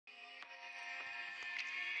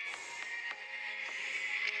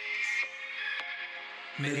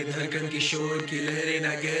मेरे धड़कन की शोर की लहरें ना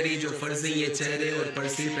गहरी जो फर्जी ये चेहरे और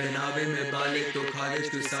परसी पहनावे में बालिक तो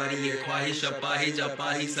खारिज तू सारी ये ख्वाहिश अपाही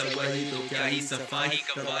जपाही सब वही तो क्या ही सफाई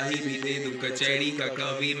गवाही भी दे दूं कचहरी का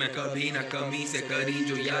कवि मैं कभी ना कमी से करी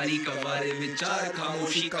जो यारी कवारे विचार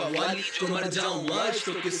खामोशी का वाली जो मर जाऊं आज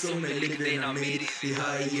तो किस्सों में लिख देना मेरी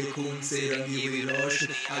रिहाई ये खून से रंगी हुई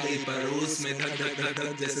रोशनी आगे पड़ोस में धक धक धक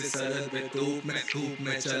धक जैसे सरहद में धूप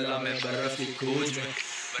में चला मैं बर्फ की खोज में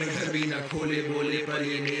पर घर भी ना खोले बोले पर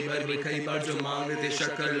ये नेबर भी कई बार जो मांगते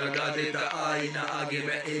शक्कर लगा देता आई ना आगे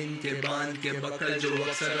मैं इनके बांध के बकल जो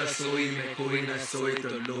अक्सर रसोई में कोई ना सोए तो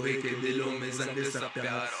लोहे के दिलों में जंग सा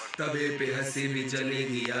प्यार तबे पे हंसी भी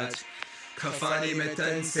जलेगी आज खफानी में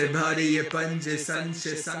तन से भारी ये पंजे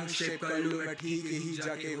संशय संक्षेप कर लूं मैं ठीक ही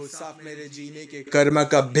जाके हो साफ मेरे जीने के कर्म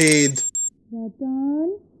का भेद Ratan,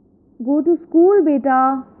 go to school, beta.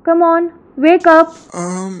 Come on, wake up.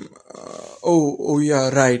 Oh yeah,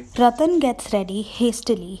 right. Ratan gets ready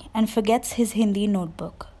hastily and forgets his Hindi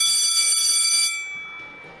notebook.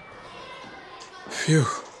 Phew,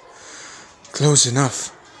 close enough.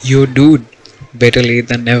 Yo, dude, better late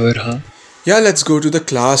than never, huh? Yeah, let's go to the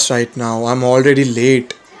class right now. I'm already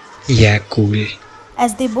late. Yeah, cool.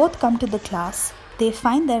 As they both come to the class, they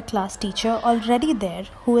find their class teacher already there,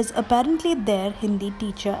 who is apparently their Hindi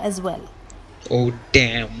teacher as well. Oh,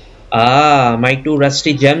 damn. Ah, my two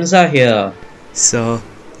rusty gems are here. Sir,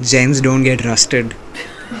 gems don't get rusted.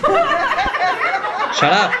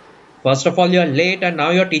 Shut up. First of all, you're late and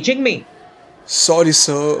now you're teaching me. Sorry,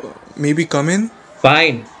 sir. Maybe come in?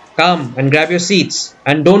 Fine. Come and grab your seats.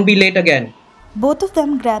 And don't be late again. Both of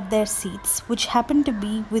them grab their seats, which happen to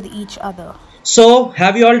be with each other. So,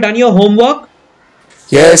 have you all done your homework?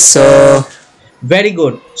 Yes, sir. Very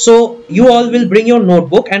good. So, you all will bring your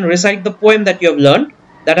notebook and recite the poem that you have learned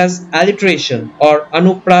that has alliteration or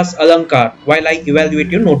Anupras Alankar while I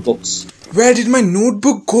evaluate your notebooks. Where did my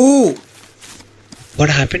notebook go? What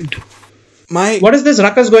happened? What is this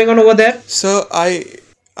ruckus going on over there? Sir,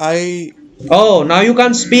 I... Oh, now you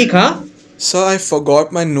can't speak, huh? Sir, I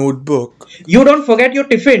forgot my notebook. You don't forget your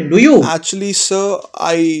tiffin, do you? Actually, sir,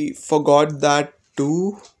 I forgot that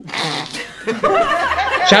too.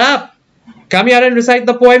 Shut up! Come here and recite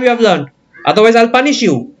the poem you have learned. Otherwise, I'll punish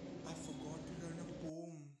you. I forgot to learn a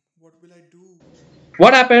poem. What will I do?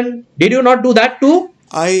 What happened? Did you not do that too?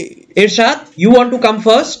 Irshad, you want to come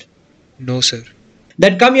first? No, sir.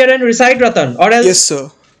 Then come here and recite, Ratan, or else... Yes, sir.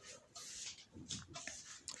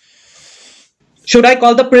 Should I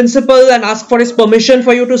call the principal and ask for his permission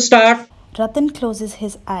for you to start? Ratan closes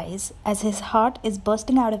his eyes as his heart is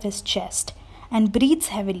bursting out of his chest and breathes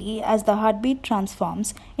heavily as the heartbeat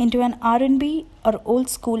transforms into an R&B or old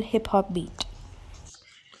school hip hop beat.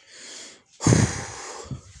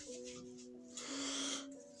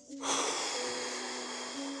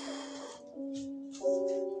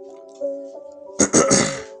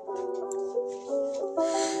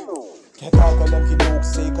 कहता कलम की नोक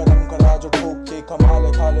से कलम करा जो ठोक के कमाल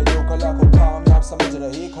खाल जो कला को कामयाब समझ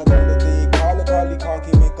रहे खरोड़ दे खाल खाली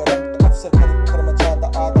खाकी में करंट अफसर खर मचाता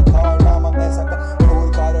आधा कारनामा ऐसा कर ढोल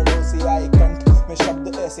कारणों से आए कंठ में शब्द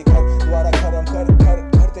ऐसे कर द्वारा खरम कर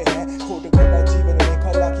करते हैं खोट करना जीवन में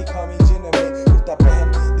खला की खामी जिन में कुर्ता पहन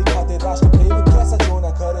दिखाते राष्ट्र प्रेम कैसा जो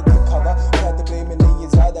न कर दिखावा कहते प्रेम नहीं ये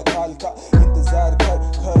ज्यादा खाल का इंतजार कर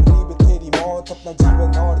गरीब तेरी मौत अपना जीवन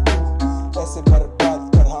और तू ऐसे बर्बाद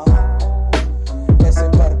कर ऐसे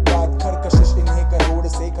बर्बाद कर कशिश इन्हें करोड़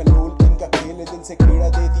से कलोल इनका खेल दिल से पीड़ा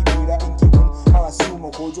देती पीड़ा इनकी उन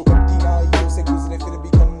आंसुओं को जो कठिनाइयों से गुजरे फिर भी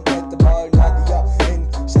कम एतबार ना दिया इन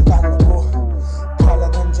शैतानों को खाला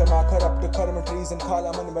धन जमा कर अब कर्म ट्रीजन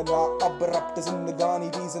खाला मन बना अब रब्त जिंदगानी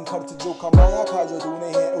रीजन खर्च जो कमाया खा जो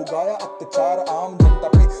तूने है उगाया अत्याचार आम जनता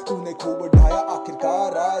पे तूने खूब ढाया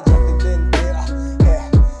आखिरकार आज दिन तेरा है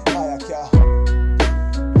आया क्या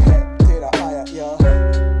है तेरा आया या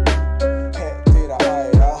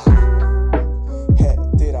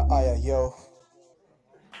yo.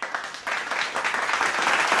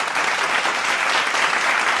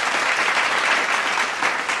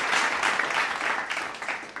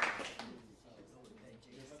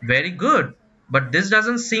 Very good. But this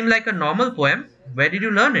doesn't seem like a normal poem. Where did you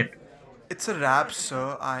learn it? It's a rap,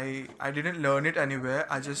 sir. I didn't learn it anywhere.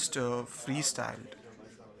 I just freestyled.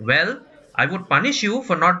 Well, I would punish you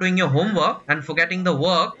for not doing your homework and forgetting the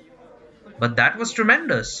work. But that was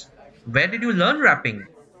tremendous. Where did you learn rapping?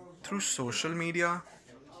 Through social media.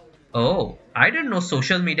 Oh, I didn't know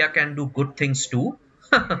social media can do good things too.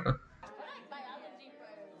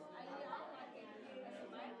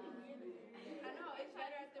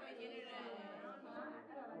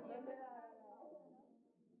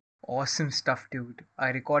 Awesome stuff, dude. I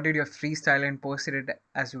recorded your freestyle and posted it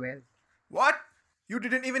as well. What? You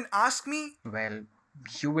didn't even ask me? Well,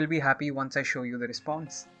 you will be happy once I show you the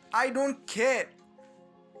response. I don't care.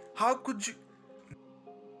 How could you?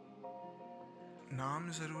 नाम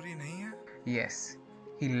जरूरी नहीं है? Yes,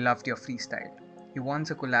 he loved your freestyle. He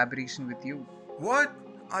wants a collaboration with you. What?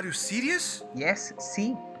 Are you serious? Yes,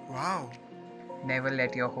 see? Wow. Never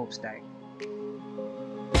let your hopes die.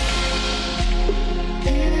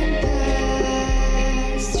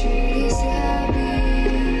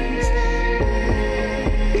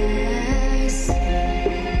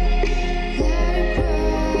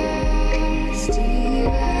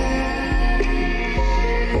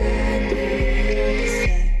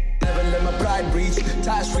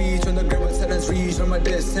 Reach on the gravel sentence, reach from a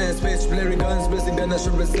distance. Pitch blurry guns, busy gun,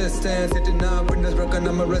 show resistance. Hitting up, windows broken,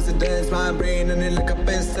 I'm a residence. My brain and it like a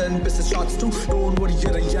piston. Pistol shots too. Don't worry,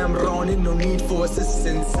 here I am running. No need for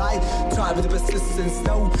assistance. I try with persistence,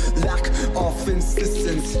 no lack of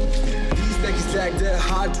insistence. These niggas like they're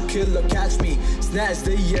hard to kill or catch me. Snatch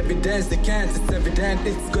the evidence, they can't. It's evident,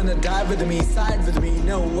 it's gonna die with me. Side with me,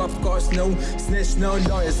 no, of course, no. Snitch, no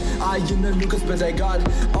lawyers. I am the Lucas, but I got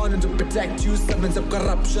honor to protect you. Sevens of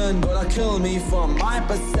corruption, gonna kill me for my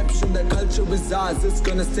perception. The culture is ours, it's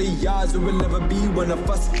gonna stay yours. You will never be one of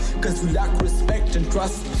us, cause you lack respect and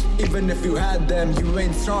trust. Even if you had them, you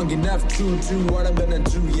ain't strong enough to do what I'm gonna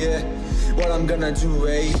do, yeah. What I'm gonna do,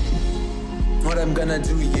 eh? What I'm gonna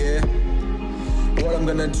do, yeah. What I'm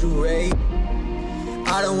gonna do, eh?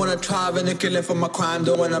 I don't wanna try when they're killing for my crime.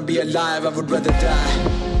 Don't wanna be alive, I would rather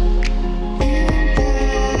die.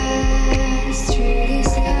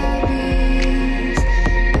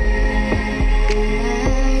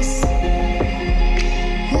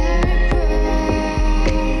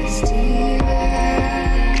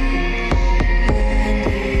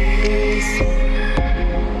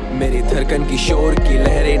 धड़कन की शोर की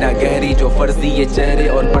लहरें ना गहरी जो फर्जी ये चेहरे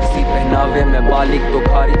और बरसी पहनावे में बालिक तो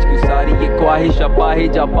खारिज की सारी ये ख्वाहिश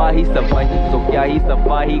अपाहिज अपाही सफाही तो क्या ही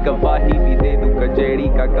सफाही गवाही भी दे दूं कचेड़ी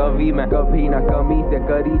का कवि मैं कभी ना कमी से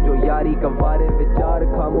करी जो यारी कवारे विचार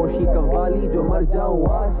खामोशी कवाली जो मर जाऊं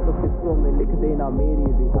आज तो किस्सों में लिख देना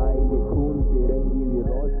मेरी रिहाई ये खून से रंगी हुई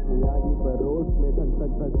रोशनी आगे परोस में धक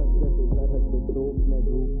धक धक धक जैसे सरहद पे तोप में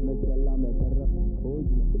धूप में चला मैं बर्फ खोज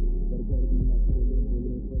में पर घर भी ना खोले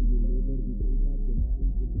बोले पर ये लेबर भी देखा के मान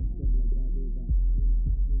के चक्कर लगा देगा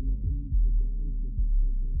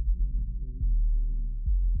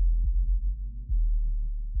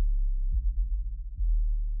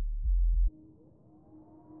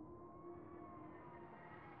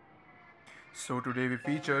So today we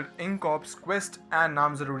featured Inkop's Quest and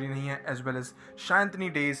Naam Zaruri Nahi Hai as well as Shantini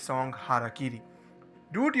Day's song Harakiri.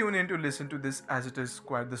 Do tune in to listen to this as it is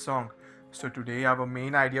quite the song. So today our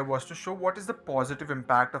main idea was to show what is the positive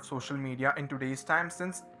impact of social media in today's time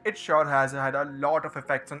since it sure has had a lot of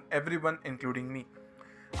effects on everyone including me.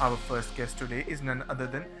 Our first guest today is none other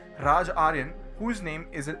than Raj Aryan, whose name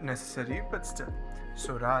isn't necessary but still.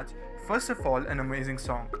 So Raj, first of all an amazing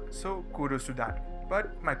song, so kudos to that.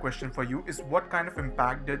 But my question for you is what kind of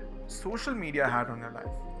impact did social media have on your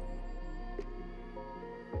life?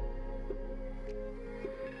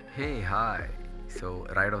 Hey, hi. So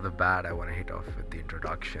right off the bat, I want to hit off with the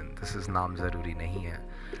introduction. This is Naam Zaruri Nahi Hai.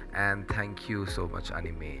 And thank you so much,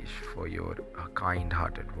 Animesh, for your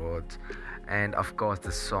kind-hearted words. And of course,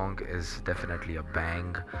 this song is definitely a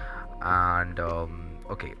bang. And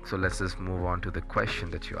okay, so let's just move on to the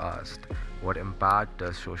question that you asked. What impact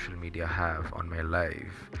does social media have on my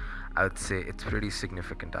life? I would say it's pretty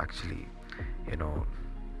significant actually, you know.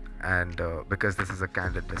 And because this is a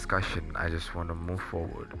candid discussion, I just want to move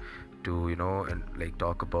forward to, you know, and like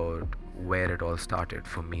talk about where it all started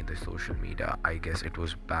for me, the social media. I guess it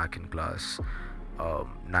was back in class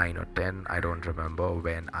 9 or 10, I don't remember,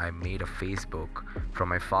 when I made a Facebook from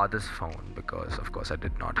my father's phone because of course I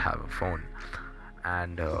did not have a phone.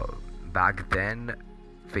 And back then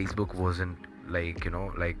Facebook wasn't like, you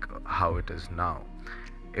know, like how it is now.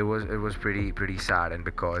 It was pretty sad, and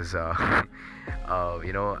because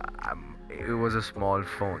you know, it was a small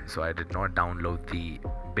phone, so I did not download the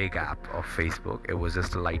big app of Facebook. It was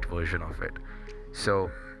just a light version of it. So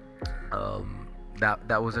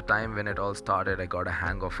that was a time when it all started. I got a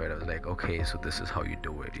hang of it. I was like, okay, so this is how you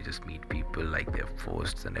do it. You just meet people, like their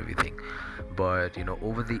posts and everything. But you know,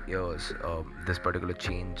 over the years, this particular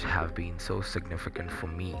change have been so significant for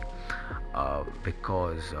me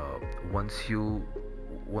because once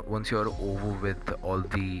you're over with all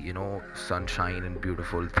the, you know, sunshine and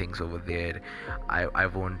beautiful things over there, I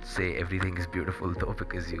won't say everything is beautiful though,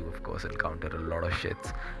 because you of course encounter a lot of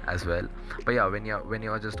shits as well. But yeah, when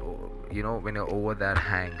you're just, you know, when you're over that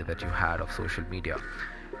hang that you had of social media,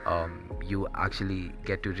 you actually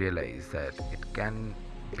get to realize that it can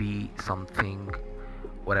be something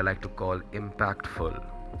what I like to call impactful,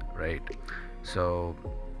 right? So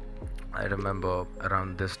I remember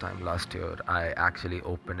around this time last year, I actually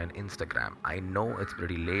opened an Instagram. I know it's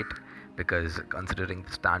pretty late because considering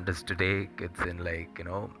the standards today, kids in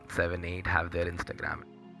 7, 8 have their Instagram,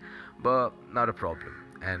 but not a problem.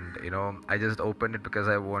 And I just opened it because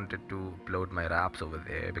I wanted to upload my raps over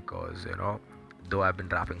there because though I've been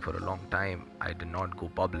rapping for a long time, I did not go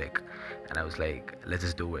public, and I was like, let's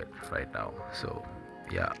just do it right now. So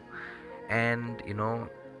yeah, and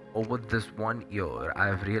over this 1 year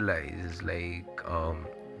I've realized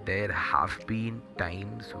there have been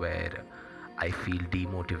times where I feel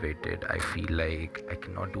demotivated. I feel like I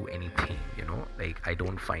cannot do anything, I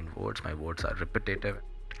don't find words, my words are repetitive.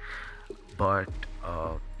 But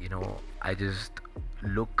I just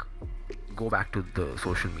go back to the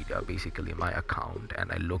social media, basically my account,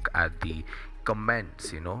 and I look at the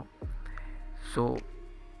comments. So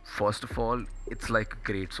first of all, it's like a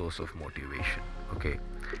great source of motivation, okay?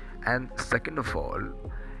 And second of all,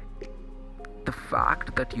 the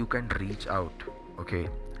fact that you can reach out, okay,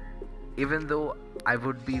 even though I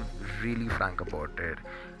would be really frank about it,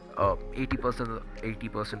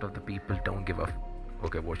 80% of the people don't give a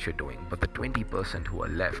okay what you're doing, but the 20% who are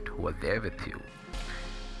left, who are there with you,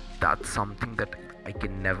 that's something that I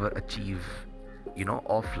can never achieve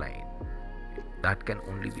offline. That can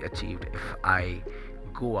only be achieved if I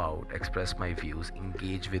go out, express my views,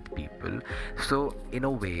 engage with people. So in a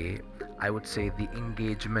way, I would say the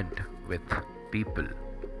engagement with people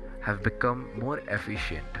have become more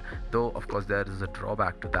efficient, though of course there is a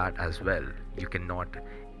drawback to that as well. You cannot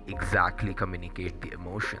exactly communicate the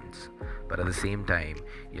emotions, but at the same time,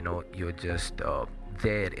 you're just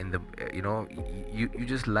there in the you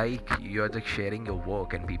just you're just sharing your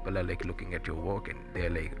work, and people are looking at your work and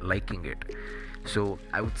they're liking it. So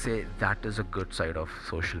I would say that is a good side of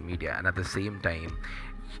social media. And at the same time,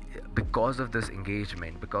 because of this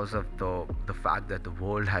engagement, because of the fact that the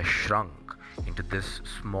world has shrunk into this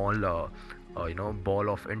small ball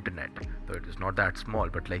of internet, though it is not that small,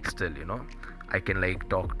 but still I can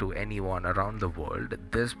talk to anyone around the world.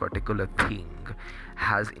 This particular thing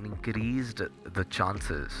has increased the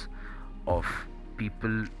chances of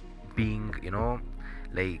people being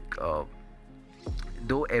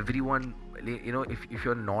though everyone if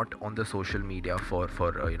you're not on the social media for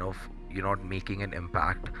you're not making an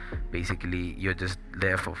impact, basically you're just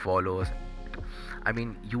there for followers. I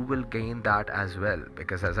mean, you will gain that as well,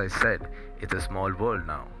 because as I said, it's a small world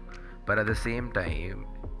now. But at the same time,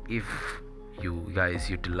 if you guys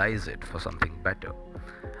utilize it for something better,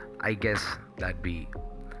 I guess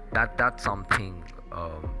that's something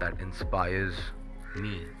that inspires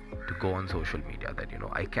me to go on social media, that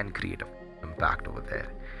I can create an impact over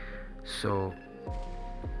there. So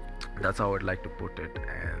that's how I'd like to put it.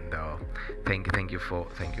 And thank you for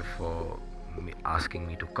asking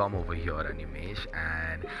me to come over here, Animesh.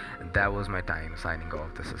 And that was my time signing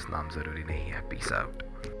off. This is Naam Zaruri Nahi Hai. Peace out.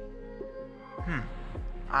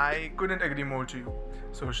 I couldn't agree more to you.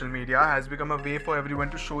 Social media has become a way for everyone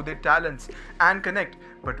to show their talents and connect,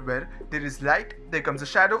 but where there is light, there comes a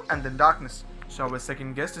shadow and then darkness. So our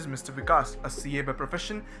second guest is Mr. Vikas, a CA by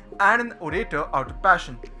profession and an orator out of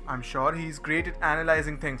passion. I'm sure he's great at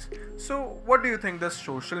analyzing things. So what do you think, does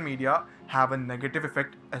social media have a negative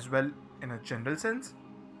effect as well in a general sense?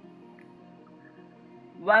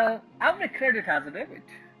 Well, every credit has a debit.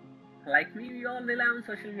 Like me, we all rely on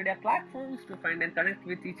social media platforms to find and connect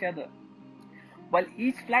with each other. While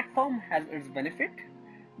each platform has its benefit,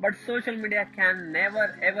 but social media can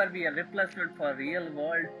never ever be a replacement for real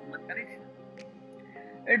world human connection.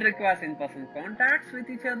 It requires in-person contacts with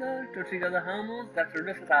each other to trigger the hormones that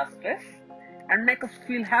reduces our stress and make us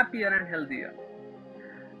feel happier and healthier.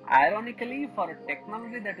 Ironically, for a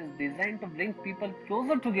technology that is designed to bring people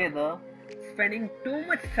closer together, spending too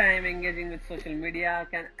much time engaging with social media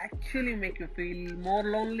can actually make you feel more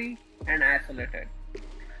lonely and isolated,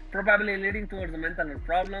 probably leading towards mental health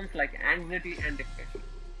problems like anxiety and depression.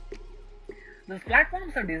 These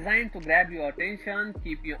platforms are designed to grab your attention,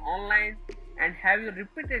 keep you online, and have you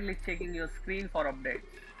repeatedly checking your screen for updates.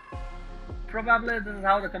 Probably this is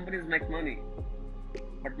how the companies make money.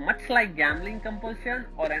 But much like gambling compulsion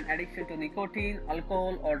or an addiction to nicotine,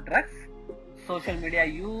 alcohol, or drugs, social media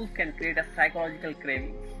use can create a psychological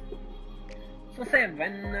cravings. So say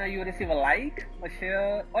when you receive a like, a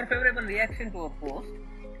share, or favorable reaction to a post,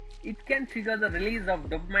 it can trigger the release of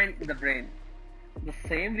dopamine in the brain, the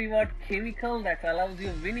same reward chemical that allows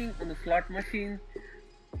you winning on the slot machine,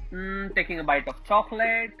 taking a bite of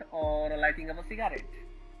chocolate, or lighting up a cigarette.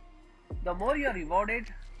 The more you are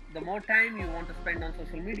rewarded, the more time you want to spend on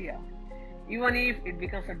social media, even if it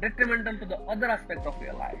becomes a detrimental to the other aspect of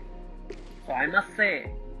your life. So I must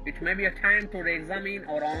say, it may be a time to re-examine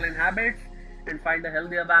our online habits and find a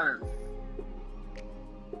healthier balance.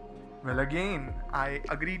 Well, again, I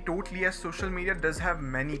agree totally, as social media does have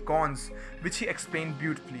many cons, which he explained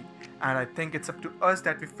beautifully. And I think it's up to us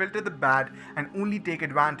that we filter the bad and only take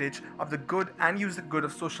advantage of the good and use the good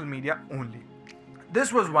of social media only.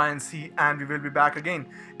 This was YNC, and we will be back again.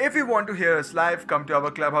 If you want to hear us live, come to our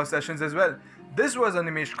clubhouse sessions as well. This was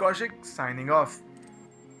Animesh Kaushik signing off.